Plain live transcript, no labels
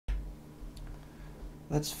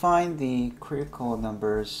Let's find the critical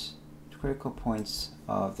numbers, critical points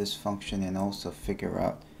of this function, and also figure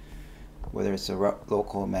out whether it's a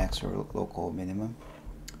local max or local minimum.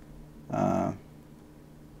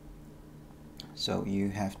 So you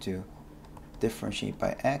have to differentiate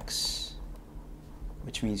by x,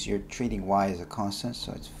 which means you're treating y as a constant,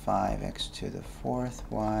 so it's 5x to the 4th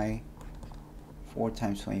y. 4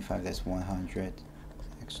 times 25, that's 100,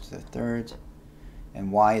 x to the 3rd. And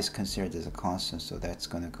y is considered as a constant, so that's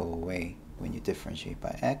going to go away when you differentiate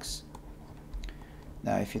by x.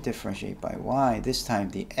 Now if you differentiate by y, this time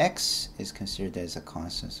the x is considered as a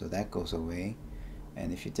constant, so that goes away.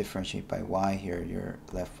 And if you differentiate by y here, you're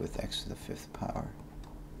left with x to the 5th power.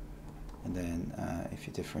 And then if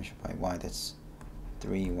you differentiate by y, that's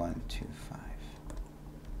 3125.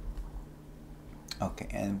 Okay,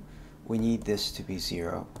 and we need this to be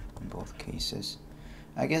 0 in both cases.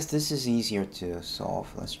 I guess this is easier to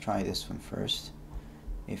solve. Let's try this one first.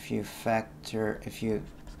 If you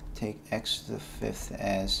take x to the 5th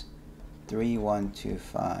as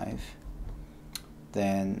 3125,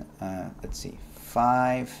 then let's see,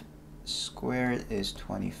 5 squared is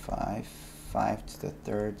 25, 5 to the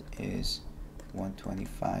 3rd is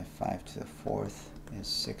 125, 5 to the 4th is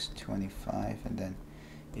 625, and then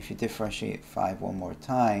if you differentiate 5 one more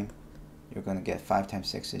time, you're going to get 5 times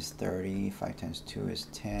 6 is 30, 5 times 2 is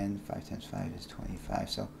 10, 5 times 5 is 25,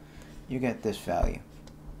 so you get this value.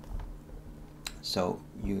 So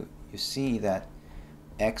you see that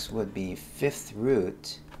x would be 5th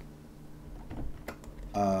root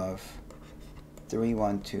of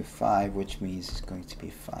 3125, which means it's going to be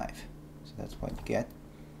 5. So that's what you get.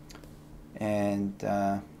 And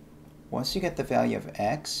once you get the value of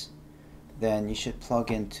x, then you should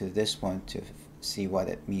plug into this one to see what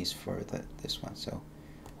it means for this one. So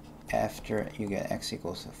after you get x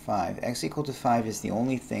equals to 5, x equal to 5 is the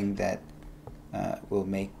only thing that will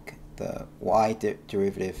make the y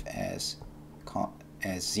derivative as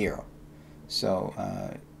 0. So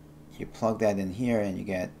you plug that in here and you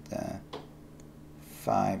get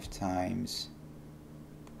 5 times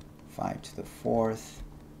 5 to the 4th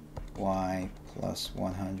y plus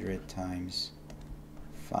 100 times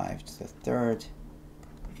 5 to the 3rd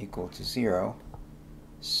equal to 0.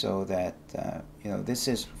 So that this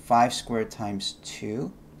is 5 squared times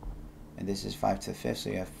 2, and this is 5 to the 5th,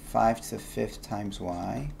 so you have 5 to the 5th times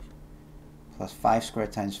y plus 5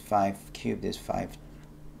 squared times 5 cubed is 5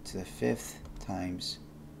 to the 5th times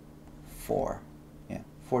 4. Yeah,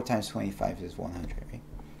 4 times 25 is 100, right?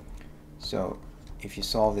 So if you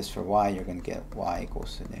solve this for y, you're going to get y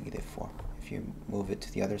equals to negative 4. If you move it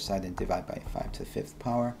to the other side and divide by 5 to the 5th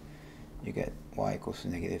power, you get y equals to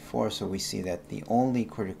negative 4. So we see that the only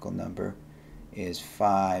critical number is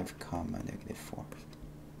 5 comma negative 4.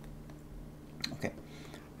 Okay,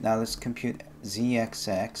 now let's compute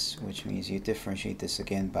zxx, which means you differentiate this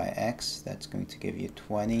again by x. That's going to give you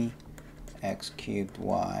 20 x cubed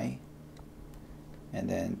y, and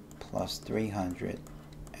then plus 300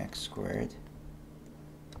 x squared.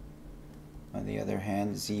 On the other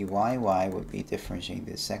hand, zyy would be differentiating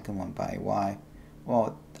the second one by y.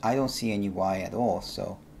 Well, I don't see any y at all,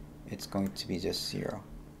 so it's going to be just 0.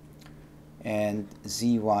 And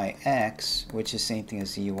zyx, which is same thing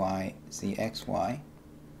as zxy,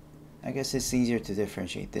 I guess it's easier to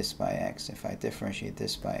differentiate this by x. If I differentiate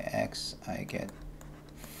this by x, I get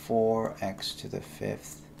 4x to the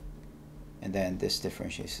 5th, and then this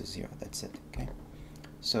differentiates to 0. That's it. Okay.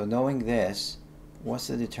 So knowing this, what's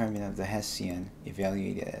the determinant of the Hessian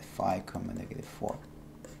evaluated at 5 comma negative 4?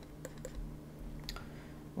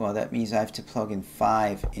 Well, that means I have to plug in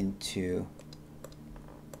 5 into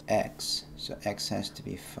x. So x has to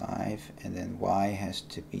be 5, and then y has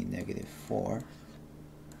to be negative 4.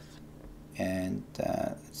 And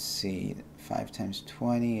let's see, 5 times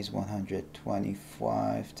 20 is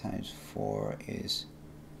 125 times 4 is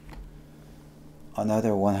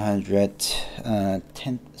another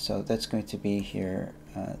 110. So that's going to be here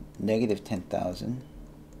negative 10,000.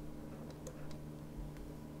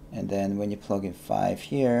 And then when you plug in 5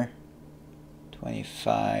 here,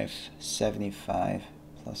 25, 75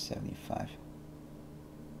 plus 75,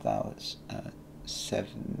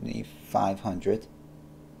 7,500.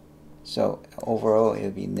 So overall it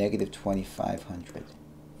will be negative 2,500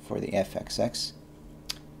 for the fxx.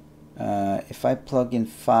 If I plug in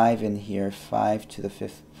 5 in here, 5 to the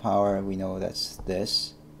 5th power, we know that's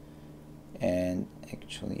this. And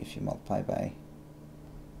actually if you multiply by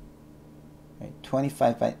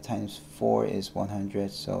 25 times 4 is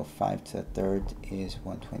 100, so 5 to the 3rd is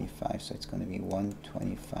 125, so it's going to be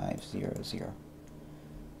 12500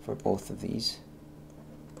 for both of these.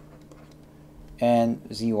 And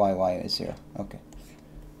zyy is 0. Okay.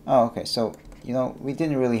 Oh, okay. So, you know, we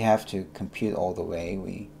didn't really have to compute all the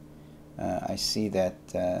way. I see that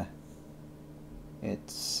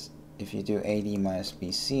it's, if you do AD minus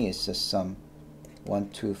BC, it's just some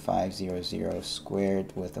 12500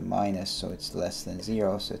 squared with a minus, so it's less than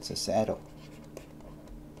 0, so it's a saddle.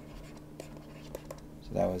 So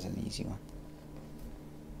that was an easy one.